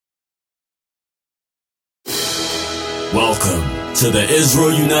Welcome to the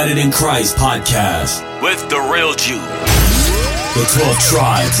Israel United in Christ podcast with the real Jew. The 12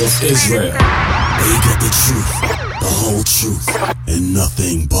 tribes of Israel. They get the truth, the whole truth, and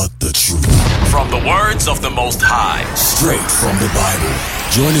nothing but the truth. From the words of the Most High, straight from the Bible.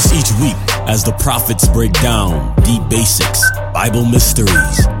 Join us each week as the prophets break down deep basics, Bible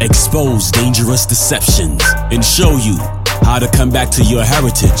mysteries, expose dangerous deceptions, and show you how to come back to your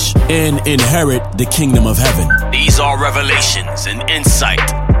heritage and inherit the kingdom of heaven. These are revelations and insight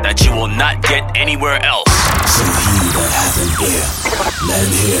that you will not get anywhere else. So he that hath an ear, let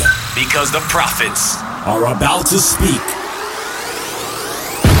him hear. Because the prophets are about to speak.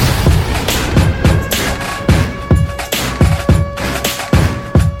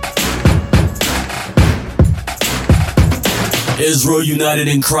 Israel United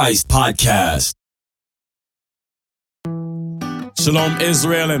in Christ podcast. Shalom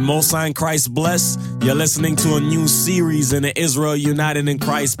Israel and Most High in Christ bless. You're listening to a new series in the Israel United in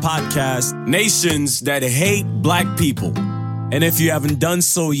Christ podcast, Nations That Hate Black People. And if you haven't done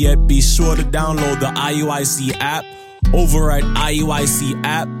so yet, be sure to download the IUIC app over at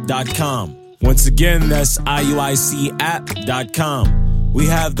IUICapp.com. Once again, that's IUICapp.com. We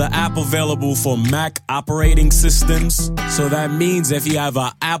have the app available for Mac operating systems. So that means if you have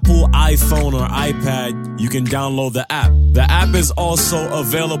an Apple iPhone or iPad, you can download the app. The app is also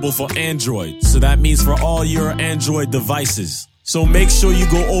available for Android. So that means for all your Android devices. So make sure you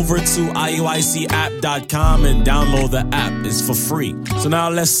go over to IUICapp.com and download the app. It's for free. So now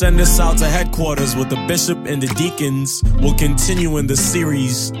let's send this out to headquarters with the bishop and the deacons. We'll continue in the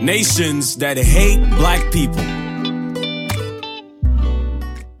series, Nations That Hate Black People.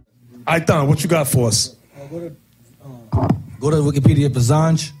 All right, Don, what you got for us? Go to Wikipedia for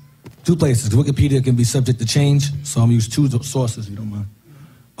Zanj. Two places. Wikipedia can be subject to change, so I'm going to use two sources, if you don't mind.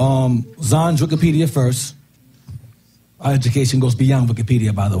 Zanj, Wikipedia first. Our education goes beyond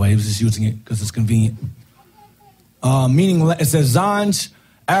Wikipedia, by the way. I was just using it because it's convenient. Meaning, it says Zanj,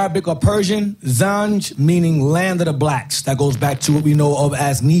 Arabic or Persian. Zanj, meaning land of the blacks. That goes back to what we know of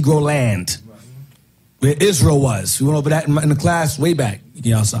as Negro land, where Israel was. We went over that in the class way back.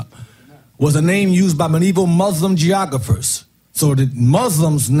 Was a name used by medieval Muslim geographers. So the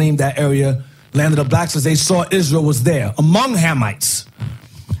Muslims named that area land of the blacks as they saw Israel was there, among Hamites.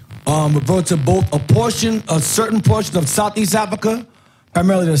 Referred to both a certain portion of Southeast Africa,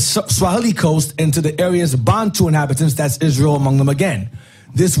 primarily the Swahili coast, and to the area's Bantu inhabitants, that's Israel among them again.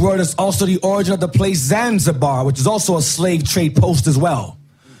 This word is also the origin of the place Zanzibar, which is also a slave trade post as well.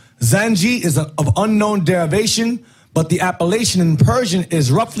 Zanji is of unknown derivation, but the appellation in Persian is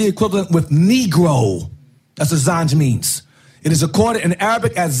roughly equivalent with Negro. That's what Zanj means. It is recorded in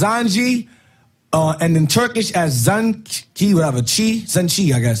Arabic as Zanji, and in Turkish as Zanki, whatever,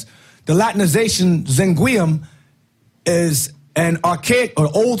 Zanchi, I guess. The Latinization Zenguium is an archaic or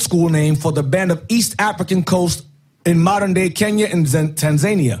old school name for the band of East African coast in modern day Kenya and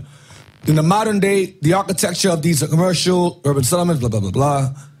Tanzania. In the modern day, the architecture of these commercial urban settlements, blah, blah, blah,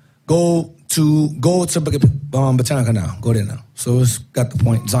 blah, go to Botanica now. Go there now. So it's got the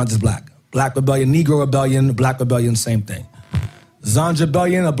point. Zanj is black. Black rebellion, Negro rebellion, black rebellion, same thing. Zanj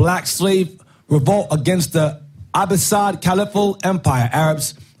rebellion, a black slave revolt against the Abbasid Caliphal Empire.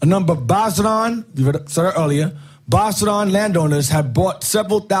 Arabs, a number of Basran, we said it earlier, Basran landowners had brought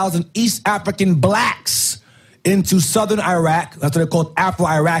several thousand East African blacks into southern Iraq. That's what they're called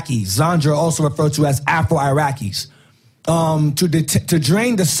Afro-Iraqis. Zanj are also referred to as Afro-Iraqis. To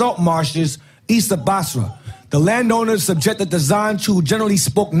drain the salt marshes east of Basra. The landowners subjected the Zanj, who generally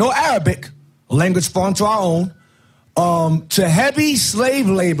spoke no Arabic, a language foreign to our own, to heavy slave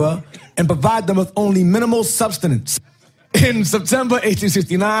labor and provide them with only minimal subsistence. In September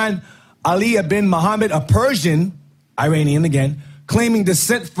 1869, Ali ibn Muhammad, a Persian, Iranian again, claiming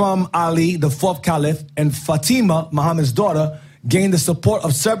descent from Ali, the fourth caliph, and Fatima, Muhammad's daughter, gained the support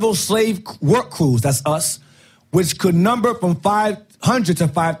of several slave work crews, that's us, which could number from 500 to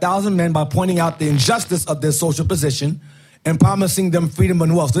 5,000 men by pointing out the injustice of their social position and promising them freedom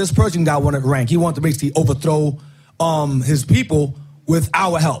and wealth. So this Persian guy wanted rank. He wanted to basically overthrow his people with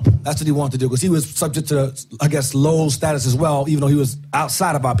our help. That's what he wanted to do, because he was subject to, I guess, low status as well, even though he was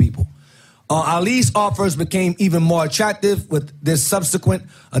outside of our people. Ali's offers became even more attractive with this subsequent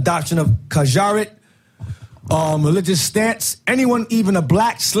adoption of Qajarit, religious stance. Anyone, even a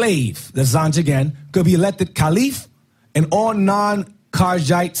black slave, that's Zanj again, could be elected caliph, and all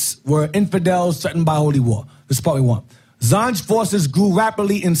non-Qajites were infidels threatened by holy war. This is part we want. Zanj forces grew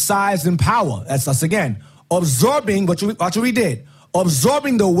rapidly in size and power. That's us again. Absorbing, watch what we did,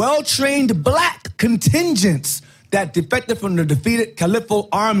 absorbing the well-trained black contingents that defected from the defeated caliphal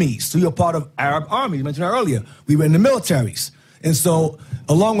armies. So you're part of Arab armies, mentioned earlier. We were in the militaries. And so,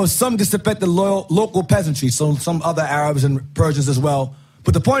 along with some disaffected local peasantry, so some other Arabs and Persians as well.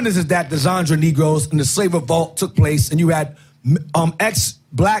 But the point is that the Zandra Negroes and the slave revolt took place, and you had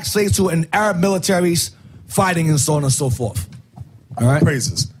ex-black slaves who were in Arab militaries fighting and so on and so forth. All right?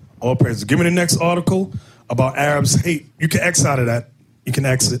 Praises. All praises. Give me the next article about Arabs hate. You can X out of that. You can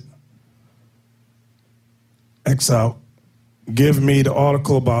exit. X out. Give me the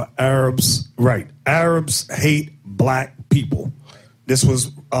article about Arabs. Right. Arabs hate black people. This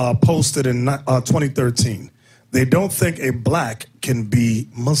was posted in 2013. They don't think a black can be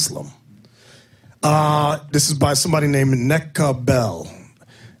Muslim. This is by somebody named Nekka Bell.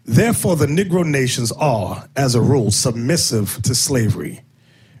 Therefore, the Negro nations are, as a rule, submissive to slavery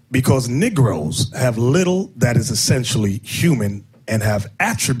because Negroes have little that is essentially human and have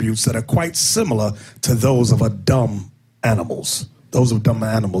attributes that are quite similar to those of dumb animals. Those of dumb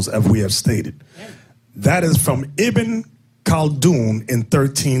animals, as we have stated. That is from Ibn Khaldun in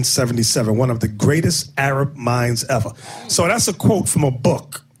 1377, one of the greatest Arab minds ever. So that's a quote from a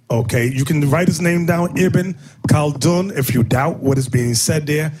book, okay? You can write his name down, Ibn Khaldun, if you doubt what is being said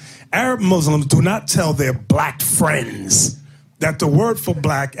there. Arab Muslims do not tell their black friends that the word for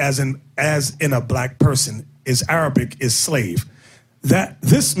black, as in a black person, is Arabic, is slave. That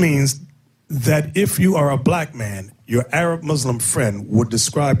this means that if you are a black man, your Arab Muslim friend would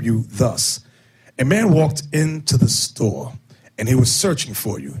describe you thus. A man walked into the store, and he was searching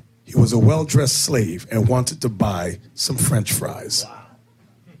for you. He was a well-dressed slave and wanted to buy some French fries.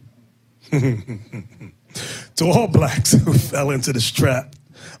 Wow. To all blacks who fell into the trap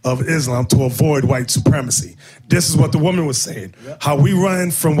of Islam to avoid white supremacy. This is what the woman was saying. How we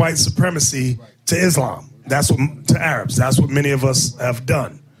run from white supremacy to Islam. That's what, to Arabs. That's what many of us have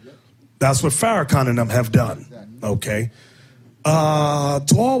done. That's what Farrakhan and them have done. Okay?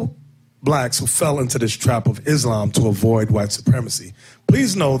 To all blacks who fell into this trap of Islam to avoid white supremacy,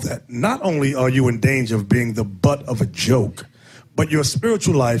 please know that not only are you in danger of being the butt of a joke, but your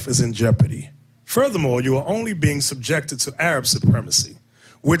spiritual life is in jeopardy. Furthermore, you are only being subjected to Arab supremacy,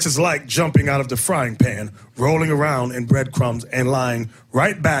 which is like jumping out of the frying pan, rolling around in breadcrumbs, and lying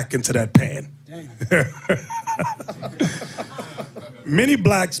right back into that pan. Many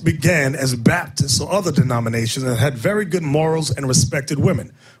blacks began as Baptists or other denominations and had very good morals and respected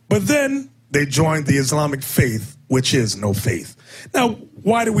women. But then they joined the Islamic faith, which is no faith. Now,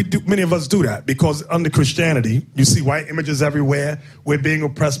 why do many of us do that? Because under Christianity, you see white images everywhere. We're being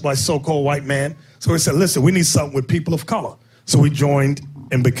oppressed by so-called white man. So we said, listen, we need something with people of color. So we joined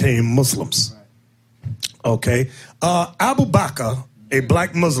and became Muslims. Okay. Abu Bakr, a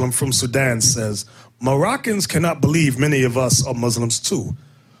black Muslim from Sudan, says, Moroccans cannot believe many of us are Muslims too.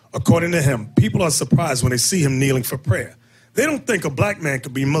 According to him, people are surprised when they see him kneeling for prayer. They don't think a black man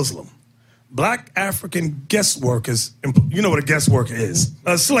could be Muslim. Black African guest workers, you know what a guest worker is,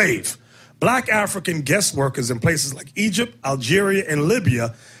 a slave. Black African guest workers in places like Egypt, Algeria, and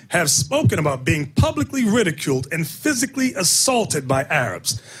Libya have spoken about being publicly ridiculed and physically assaulted by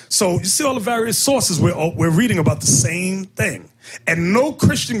Arabs. So you see all the various sources, we're reading about the same thing. And no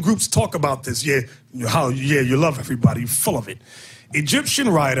Christian groups talk about this. You love everybody, you're full of it. Egyptian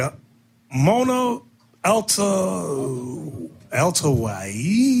writer Mona Altawai,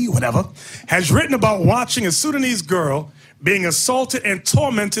 whatever, has written about watching a Sudanese girl being assaulted and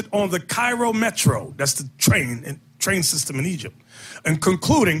tormented on the Cairo Metro. That's the train system in Egypt. And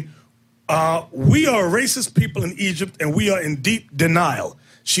concluding, we are a racist people in Egypt and we are in deep denial.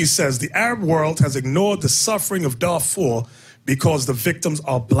 She says the Arab world has ignored the suffering of Darfur because the victims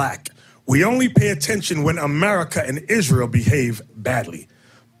are black. We only pay attention when America and Israel behave badly.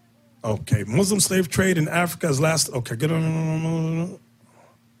 Okay, Muslim slave trade in Africa has lasted. Okay, get on.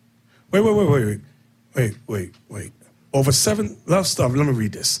 Wait. Over 7. Let's stop. Let me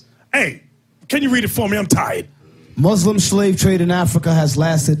read this. Hey, can you read it for me? I'm tired. Muslim slave trade in Africa has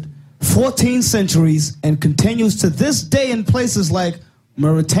lasted 14 centuries and continues to this day in places like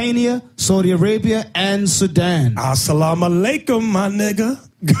Mauritania, Saudi Arabia, and Sudan. Assalamu alaikum, my nigga.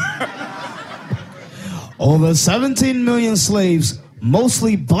 Over 17 million slaves,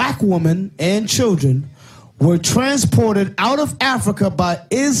 mostly black women and children, were transported out of Africa by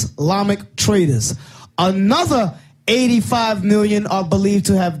Islamic traders. Another 85 million are believed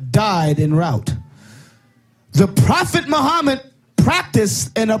to have died en route. The Prophet Muhammad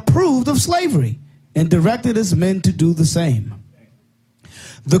practiced and approved of slavery and directed his men to do the same.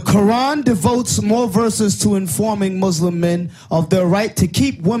 The Quran devotes more verses to informing Muslim men of their right to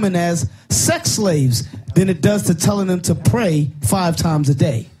keep women as sex slaves than it does to telling them to pray 5 times a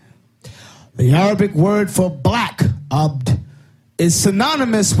day. The Arabic word for black abd, is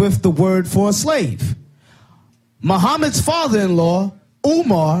synonymous with the word for a slave. Muhammad's father-in-law,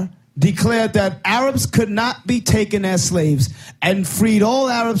 Umar, declared that Arabs could not be taken as slaves and freed all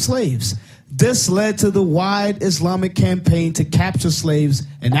Arab slaves. This led to the wide Islamic campaign to capture slaves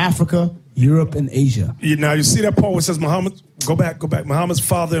in Africa, Europe, and Asia. Now, you see that part where it says Muhammad, go back. Muhammad's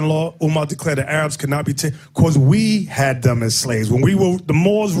father-in-law, Umar, declared that Arabs could not be taken because we had them as slaves. When we were the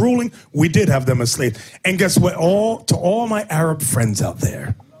Moors ruling, we did have them as slaves. And guess what? To all my Arab friends out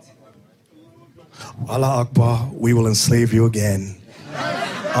there, Allah Akbar, we will enslave you again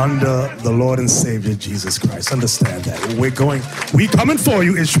under the Lord and Savior Jesus Christ. Understand that. We coming for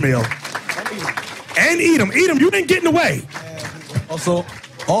you, Ishmael. And Edom, you didn't get in the way.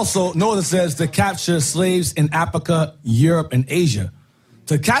 Also, notice it says to capture slaves in Africa, Europe, and Asia.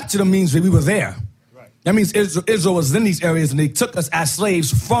 To capture them means that we were there. Right. That means Israel was in these areas, and they took us as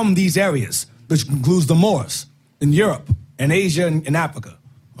slaves from these areas, which includes the Moors in Europe and Asia and Africa.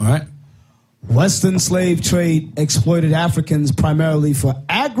 All right? Western slave trade exploited Africans primarily for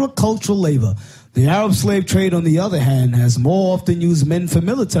agricultural labor. The Arab slave trade, on the other hand, has more often used men for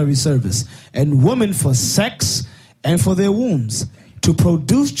military service and women for sex and for their wombs to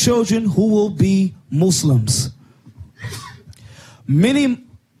produce children who will be Muslims. Many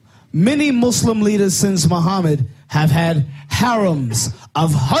Muslim leaders since Muhammad have had harems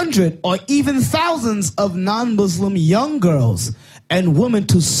of hundreds or even thousands of non-Muslim young girls and women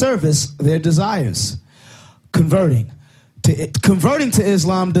to service their desires. Converting to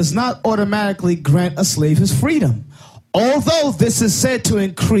Islam does not automatically grant a slave his freedom, although this is said to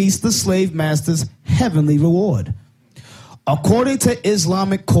increase the slave master's heavenly reward. According to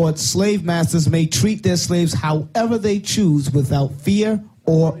Islamic courts, slave masters may treat their slaves however they choose without fear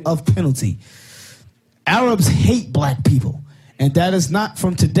or of penalty. Arabs hate black people, and that is not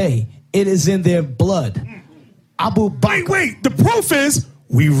from today. It is in their blood. Abu Bakr. Wait, the proof is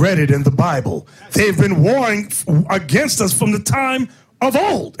we read it in the Bible. They've been warring against us from the time of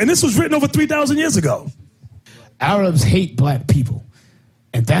old, and this was written over 3,000 years ago. Arabs hate black people,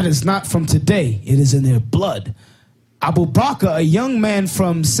 and that is not from today. It is in their blood. Abu Bakr, a young man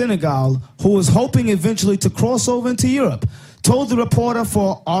from Senegal who was hoping eventually to cross over into Europe, told the reporter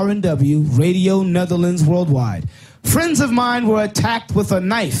for RNW, Radio Netherlands Worldwide, "Friends of mine were attacked with a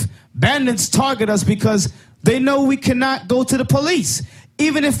knife. Bandits target us because they know we cannot go to the police.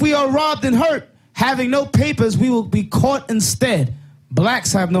 Even if we are robbed and hurt, having no papers, we will be caught instead.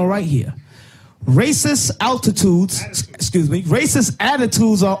 Blacks have no right here." Racist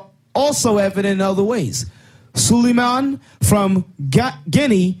attitudes are also evident in other ways. Suleiman from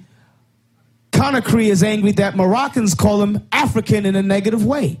Guinea, Conakry, is angry that Moroccans call him African in a negative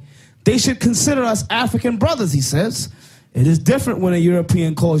way. They should consider us African brothers, he says. It is different when a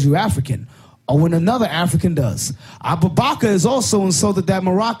European calls you African, or when another African does. Abu Bakr is also insulted that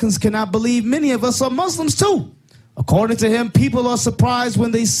Moroccans cannot believe many of us are Muslims too. According to him, people are surprised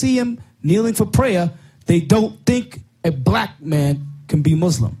when they see him kneeling for prayer. They don't think a black man can be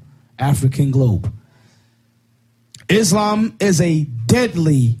Muslim. African Globe. Islam is a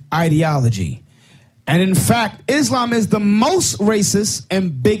deadly ideology. And in fact, Islam is the most racist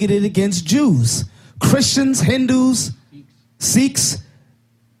and bigoted against Jews, Christians, Hindus, Sikhs,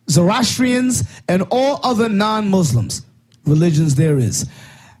 Zoroastrians, and all other non-Muslims religions there is.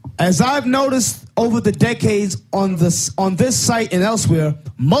 As I've noticed over the decades on this site and elsewhere,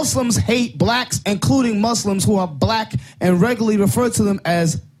 Muslims hate blacks, including Muslims who are black, and regularly refer to them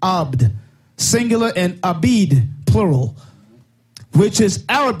as abd, singular, and abid, plural, which is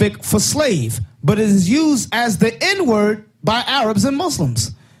Arabic for slave, but it is used as the N-word by Arabs and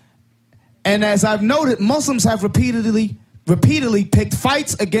Muslims. And as I've noted, Muslims have repeatedly picked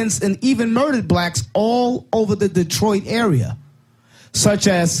fights against and even murdered blacks all over the Detroit area, such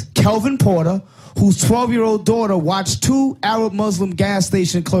as Kelvin Porter, whose 12-year-old daughter watched two Arab Muslim gas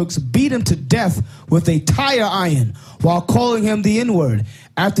station clerks beat him to death with a tire iron while calling him the N-word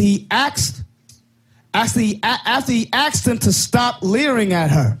after he asked him to stop leering at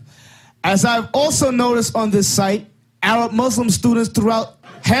her. As I've also noticed on this site, Arab Muslim students throughout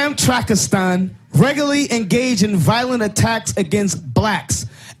Hamtrakistan regularly engage in violent attacks against blacks.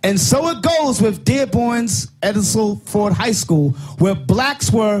 And so it goes with Dearborn's Edsel High School, where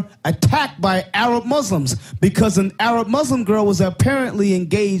blacks were attacked by Arab Muslims because an Arab Muslim girl was apparently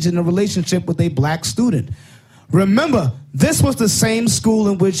engaged in a relationship with a black student. Remember, this was the same school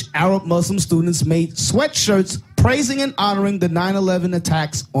in which Arab Muslim students made sweatshirts praising and honoring the 9/11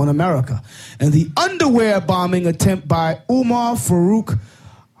 attacks on America and the underwear bombing attempt by Umar Farouk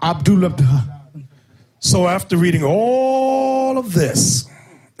Abdullah. So after reading all of this,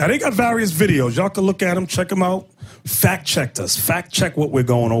 now they got various videos. Y'all can look at them, check them out. fact check us. Fact check what we're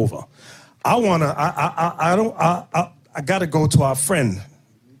going over. I got to go to our friend.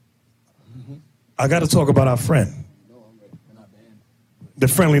 I got to talk about our friend. The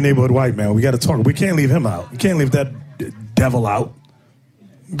friendly neighborhood white man. We got to talk. We can't leave him out. We can't leave that devil out.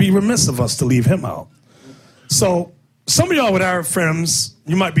 Be remiss of us to leave him out. So some of y'all with Arab friends,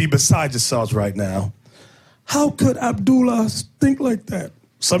 you might be beside yourselves right now. How could Abdullah think like that?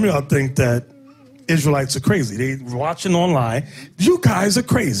 Some of y'all think that Israelites are crazy. They watching online. You guys are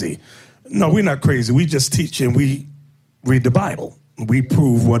crazy. No, we're not crazy. We just teach and we read the Bible. We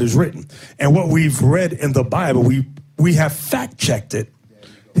prove what is written. And what we've read in the Bible, we have fact-checked it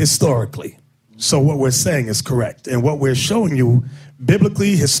historically. So what we're saying is correct. And what we're showing you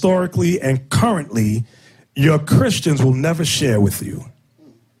biblically, historically, and currently, your Christians will never share with you.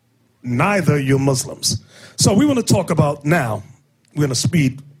 Neither your Muslims. So we want to talk about now, we're going to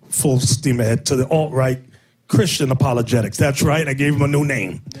speed full steam ahead to the alt-right Christian apologetics. That's right, I gave them a new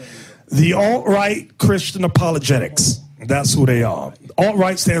name. The alt-right Christian apologetics. That's who they are.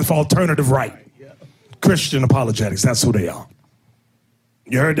 Alt-right stands for alternative right. Christian apologetics, that's who they are.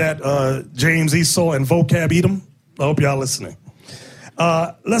 You heard that? James Esau and Vocab Edom? I hope y'all listening.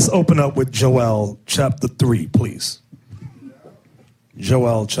 Let's open up with Joel chapter 3, please.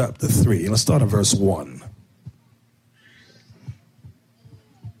 Joel chapter 3. Let's start at verse 1.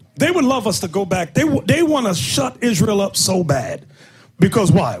 They would love us to go back. They want to shut Israel up so bad.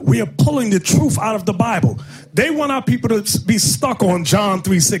 Because why? We are pulling the truth out of the Bible. They want our people to be stuck on John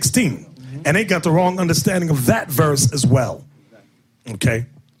 3:16. And they got the wrong understanding of that verse as well. Okay?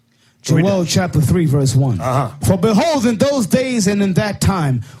 Joel chapter 3 verse 1. For behold, in those days and in that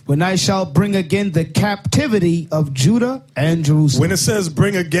time, when I shall bring again the captivity of Judah and Jerusalem. When it says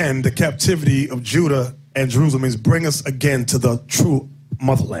bring again the captivity of Judah and Jerusalem, means bring us again to the true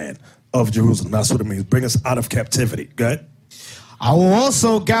motherland of Jerusalem. That's what it means. Bring us out of captivity. Go ahead. I will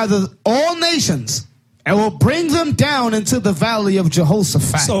also gather all nations and will bring them down into the valley of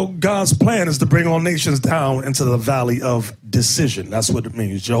Jehoshaphat. So God's plan is to bring all nations down into the valley of decision. That's what it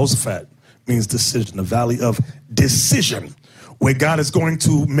means. Jehoshaphat means decision, the valley of decision, where God is going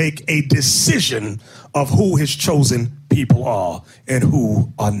to make a decision of who his chosen people are and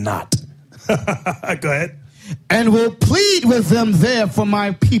who are not. Go ahead. And will plead with them there for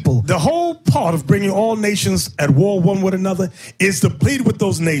my people. The whole part of bringing all nations at war one with another is to plead with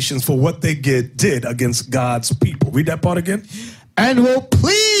those nations for what they did against God's people. Read that part again. And will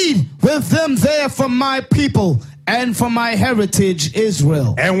plead with them there for my people and for my heritage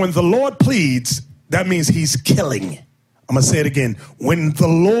Israel. And when the Lord pleads, that means he's killing. I'm going to say it again. When the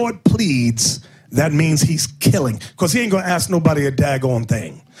Lord pleads, that means he's killing. Because he ain't going to ask nobody a daggone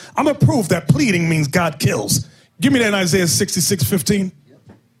thing. I'm going to prove that pleading means God kills. Give me that in Isaiah 66:15.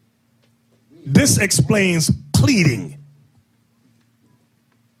 This explains pleading.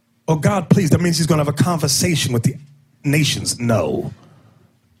 Oh, God, please. That means he's going to have a conversation with the nations. No.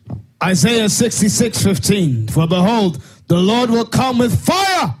 Isaiah 66:15. For behold, the Lord will come with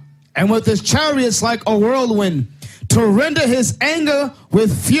fire and with his chariots like a whirlwind, to render his anger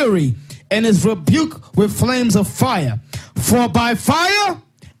with fury and his rebuke with flames of fire. For by fire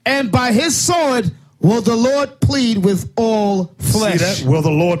and by his sword will the Lord plead with all flesh. See that? Will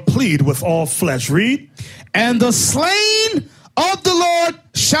the Lord plead with all flesh. Read. And the slain of the Lord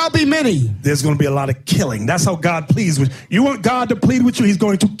shall be many. There's going to be a lot of killing. That's how God pleads with you. You want God to plead with you, he's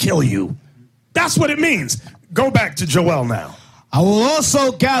going to kill you. That's what it means. Go back to Joel now. I will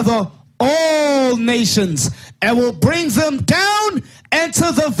also gather all nations and will bring them down into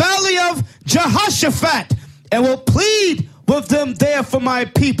the valley of Jehoshaphat and will plead with them there for my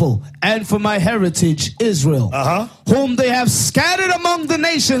people and for my heritage Israel, whom they have scattered among the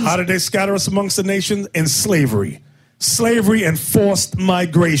nations. How did they scatter us amongst the nations? In slavery. Slavery and forced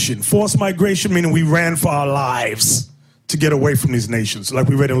migration. Forced migration meaning we ran for our lives to get away from these nations, like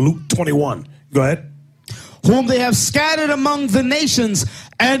we read in Luke 21. Go ahead. Whom they have scattered among the nations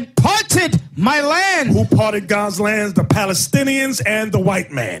and parted my land. Who parted God's lands? The Palestinians and the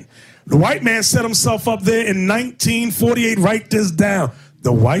white man. The white man set himself up there in 1948. Write this down.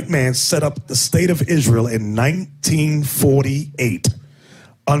 The white man set up the state of Israel in 1948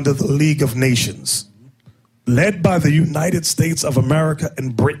 under the League of Nations, led by the United States of America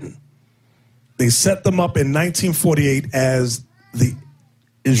and Britain. They set them up in 1948 as the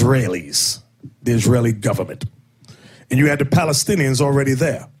Israelis, the Israeli government. And you had the Palestinians already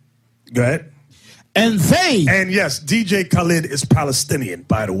there. Go ahead. And they. And yes, DJ Khaled is Palestinian,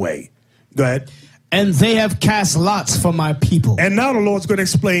 by the way. Go ahead. And they have cast lots for my people. And now the Lord's going to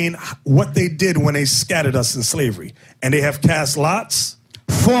explain what they did when they scattered us in slavery. And they have cast lots.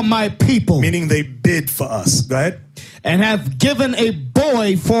 For my people. Meaning they bid for us. Go ahead. and have given a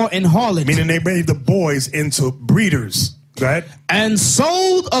boy for an harlot. Meaning they made the boys into breeders. Go ahead. And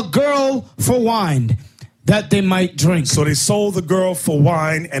sold a girl for wine that they might drink. So they sold the girl for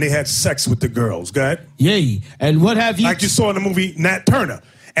wine and they had sex with the girls. Go ahead. Yea. And what have you... Like you saw in the movie Nat Turner.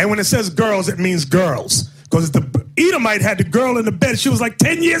 And when it says girls, it means girls. Because the Edomite had the girl in the bed. She was like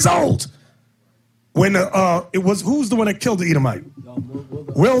 10 years old. When it was, who's the one that killed the Edomite?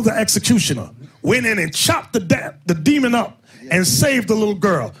 Will the executioner. Went in and chopped the demon up and saved the little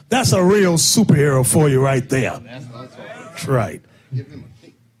girl. That's a real superhero for you right there. That's right.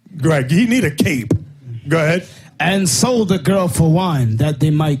 Right. You need a cape. Go ahead. And sold the girl for wine that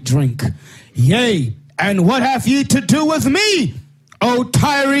they might drink. Yea, and what have ye to do with me, O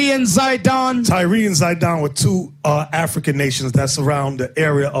Tyre and Zidon? Tyre and Zidon were two African nations that's around the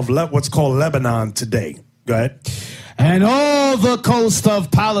area of what's called Lebanon today. Go ahead. And all the coast of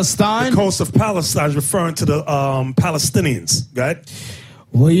Palestine. The coast of Palestine is referring to the Palestinians. Go ahead.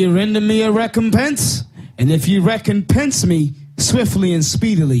 Will you render me a recompense? And if you recompense me, swiftly and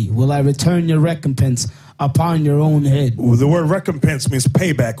speedily will I return your recompense upon your own head. Well, the word recompense means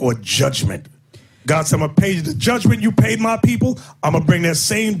payback or judgment. God said, I'm going to pay you the judgment you paid my people. I'm going to bring that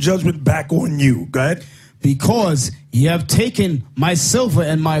same judgment back on you. Go ahead. Because ye have taken my silver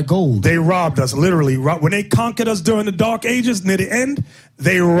and my gold. They robbed us, literally. When they conquered us during the dark ages, near the end,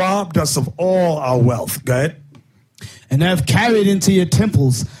 they robbed us of all our wealth. Go ahead. And have carried into your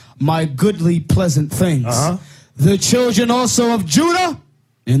temples my goodly pleasant things. The children also of Judah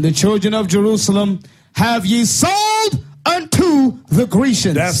and the children of Jerusalem have ye sold unto the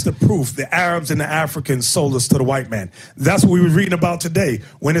Grecians. That's the proof. The Arabs and the Africans sold us to the white man. That's what we were reading about today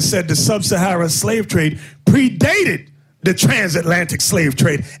when it said the sub-Saharan slave trade predated the transatlantic slave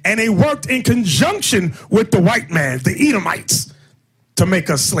trade, and they worked in conjunction with the white man, the Edomites, to make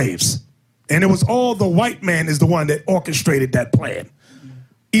us slaves. And it was all the white man is the one that orchestrated that plan.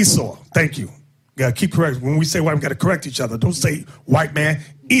 Esau, thank you. Gotta keep correct. When we say white, we gotta correct each other. Don't say white man,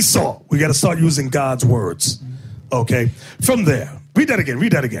 Esau. We gotta start using God's words. Okay. From there, read that again.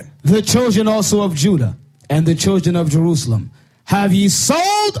 Read that again. The children also of Judah and the children of Jerusalem have ye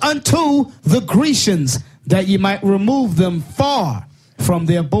sold unto the Grecians, that ye might remove them far from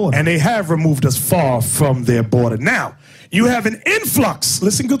their border. And they have removed us far from their border. Now, you have an influx.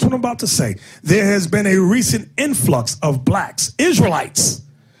 Listen good to what I'm about to say. There has been a recent influx of blacks, Israelites,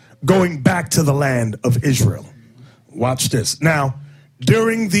 going back to the land of Israel. Watch this. Now,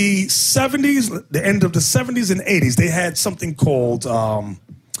 during the 70s, the end of the 70s and 80s, they had something called,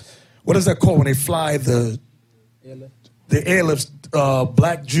 what is that called when they fly the airlifts,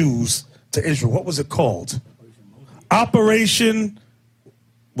 black Jews to Israel? What was it called? Operation,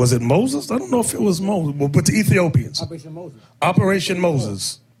 was it Moses? I don't know if it was Moses, but the Ethiopians. Operation Moses. Operation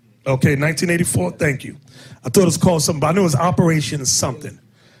Moses. Okay, 1984, thank you. I thought it was called something, but I knew it was Operation something,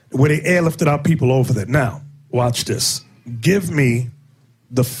 where they airlifted our people over there. Now, watch this. Give me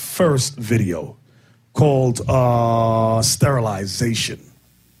the first video called Sterilization.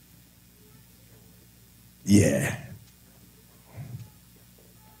 Yeah.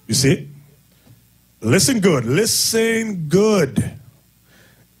 You see it? Listen good. Listen good.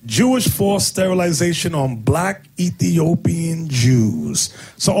 Jewish forced sterilization on black Ethiopian Jews.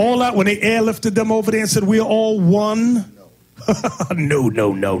 So all that, when they airlifted them over there and said, we're all one. No.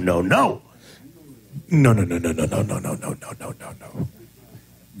 No.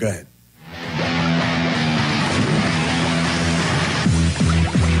 Go ahead.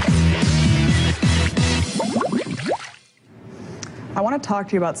 I want to talk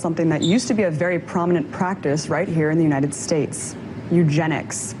to you about something that used to be a very prominent practice right here in the United States: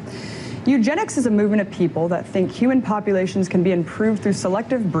 eugenics. Eugenics is a movement of people that think human populations can be improved through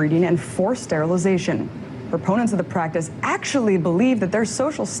selective breeding and forced sterilization. Proponents of the practice actually believe that their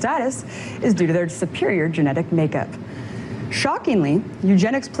social status is due to their superior genetic makeup. Shockingly,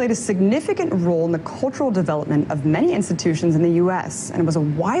 eugenics played a significant role in the cultural development of many institutions in the U.S., and it was a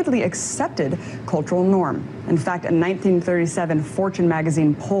widely accepted cultural norm. In fact, a 1937 Fortune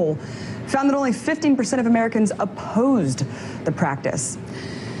magazine poll found that only 15% of Americans opposed the practice.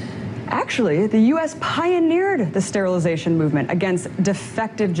 Actually, the U.S. pioneered the sterilization movement against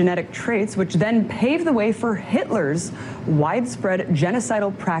defective genetic traits, which then paved the way for Hitler's widespread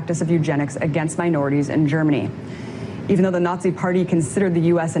genocidal practice of eugenics against minorities in Germany. Even though the Nazi Party considered the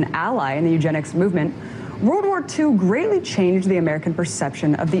U.S. an ally in the eugenics movement, World War II greatly changed the American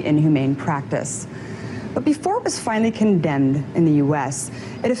perception of the inhumane practice. But before it was finally condemned in the U.S.,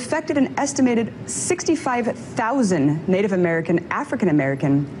 it affected an estimated 65,000 Native American, African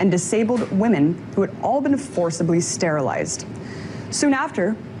American, and disabled women who had all been forcibly sterilized. Soon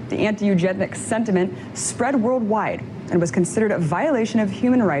after, the anti-eugenic sentiment spread worldwide and was considered a violation of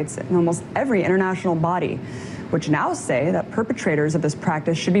human rights in almost every international body, which now say that perpetrators of this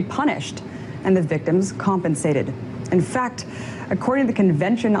practice should be punished and the victims compensated. In fact, according to the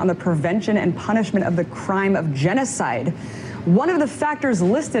Convention on the Prevention and Punishment of the Crime of Genocide, one of the factors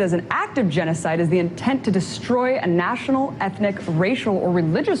listed as an act of genocide is the intent to destroy a national, ethnic, racial, or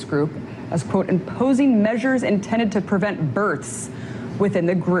religious group as, quote, imposing measures intended to prevent births within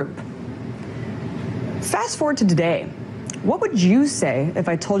the group. Fast forward to today. What would you say if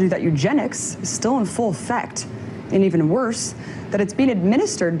I told you that eugenics is still in full effect, and even worse, that it's being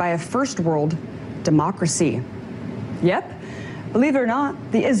administered by a first world democracy? Yep. Believe it or not,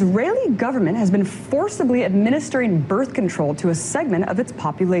 the Israeli government has been forcibly administering birth control to a segment of its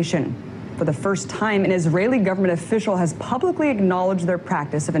population. For the first time, an Israeli government official has publicly acknowledged their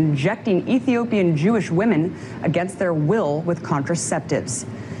practice of injecting Ethiopian Jewish women against their will with contraceptives.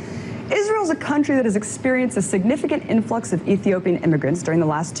 Israel is a country that has experienced a significant influx of Ethiopian immigrants during the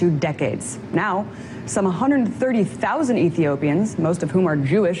last 2 decades. Now, some 130,000 Ethiopians, most of whom are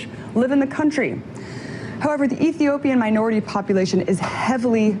Jewish, live in the country. However, the Ethiopian minority population is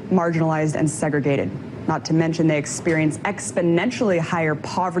heavily marginalized and segregated. Not to mention they experience exponentially higher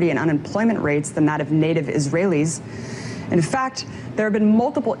poverty and unemployment rates than that of native Israelis. In fact, there have been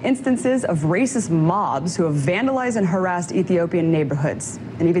multiple instances of racist mobs who have vandalized and harassed Ethiopian neighborhoods.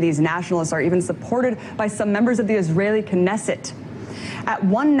 And even these nationalists are even supported by some members of the Israeli Knesset. At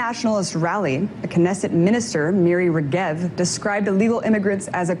one nationalist rally, a Knesset minister, Miri Regev, described illegal immigrants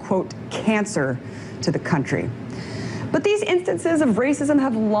as a, quote, cancer to the country. But these instances of racism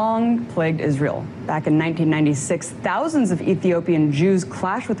have long plagued Israel. Back in 1996, thousands of Ethiopian Jews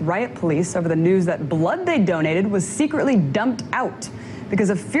clashed with riot police over the news that blood they donated was secretly dumped out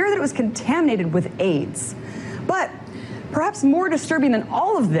because of fear that it was contaminated with AIDS. But perhaps more disturbing than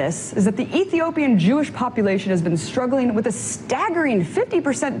all of this is that the Ethiopian Jewish population has been struggling with a staggering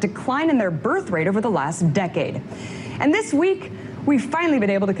 50% decline in their birth rate over the last decade. And this week, we've finally been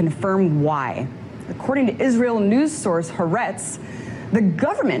able to confirm why. According to Israel news source Haaretz, the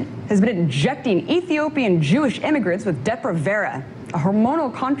government has been injecting Ethiopian Jewish immigrants with Depo-Provera, a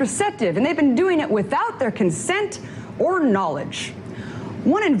hormonal contraceptive, and they've been doing it without their consent or knowledge.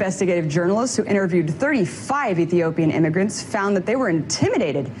 One investigative journalist who interviewed 35 Ethiopian immigrants found that they were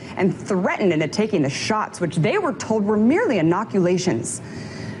intimidated and threatened into taking the shots, which they were told were merely inoculations.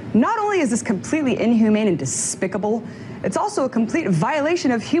 Not only is this completely inhumane and despicable, it's also a complete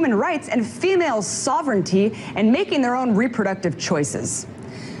violation of human rights and female sovereignty and making their own reproductive choices.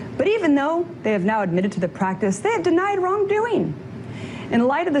 But even though they have now admitted to the practice, they have denied wrongdoing. In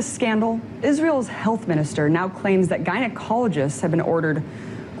light of this scandal, Israel's health minister now claims that gynecologists have been ordered,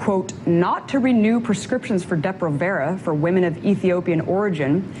 quote, not to renew prescriptions for Depo-Provera for women of Ethiopian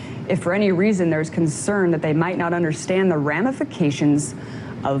origin if for any reason there's concern that they might not understand the ramifications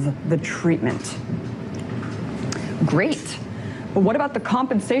of the treatment. Great. But what about the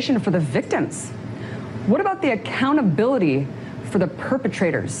compensation for the victims? What about the accountability for the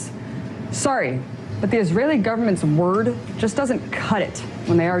perpetrators? Sorry, but the Israeli government's word just doesn't cut it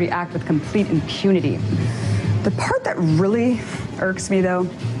when they already act with complete impunity. The part that really irks me, though,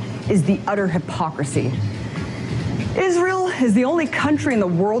 is the utter hypocrisy. Israel is the only country in the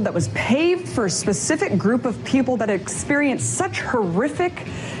world that was paved for a specific group of people that experienced such horrific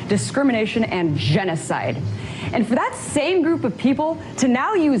discrimination and genocide. And for that same group of people to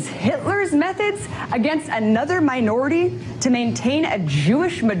now use Hitler's methods against another minority to maintain a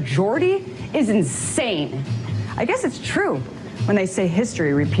Jewish majority is insane. I guess it's true when they say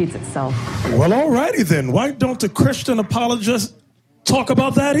history repeats itself. Well, all righty then. Why don't the Christian apologists talk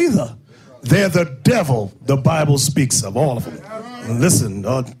about that either? They're the devil the Bible speaks of, all of them. And listen,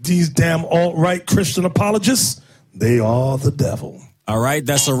 these damn alt-right Christian apologists, they are the devil. All right,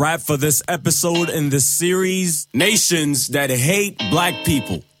 that's a wrap for this episode in the series, Nations That Hate Black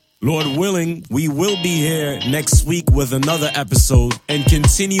People. Lord willing, we will be here next week with another episode and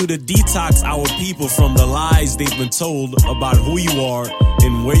continue to detox our people from the lies they've been told about who you are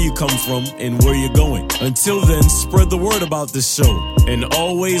and where you come from and where you're going. Until then, spread the word about this show. And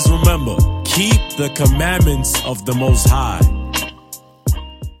always remember, keep the commandments of the Most High.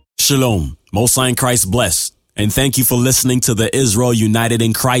 Shalom. Most High in Christ bless. And thank you for listening to the Israel United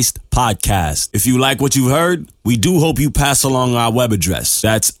in Christ podcast. If you like what you heard, we do hope you pass along our web address.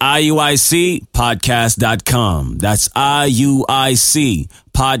 That's IUICpodcast.com. That's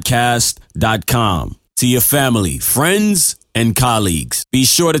IUICpodcast.com. To your family, friends, and colleagues. Be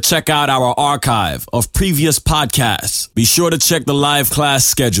sure to check out our archive of previous podcasts. Be sure to check the live class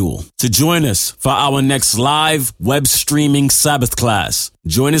schedule to join us for our next live web streaming Sabbath class.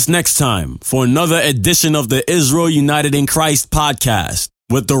 Join us next time for another edition of the Israel United in Christ podcast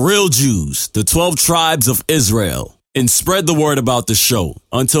with the real Jews, the 12 tribes of Israel. And spread the word about the show.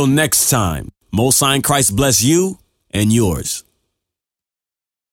 Until next time, Most High in Christ bless you and yours.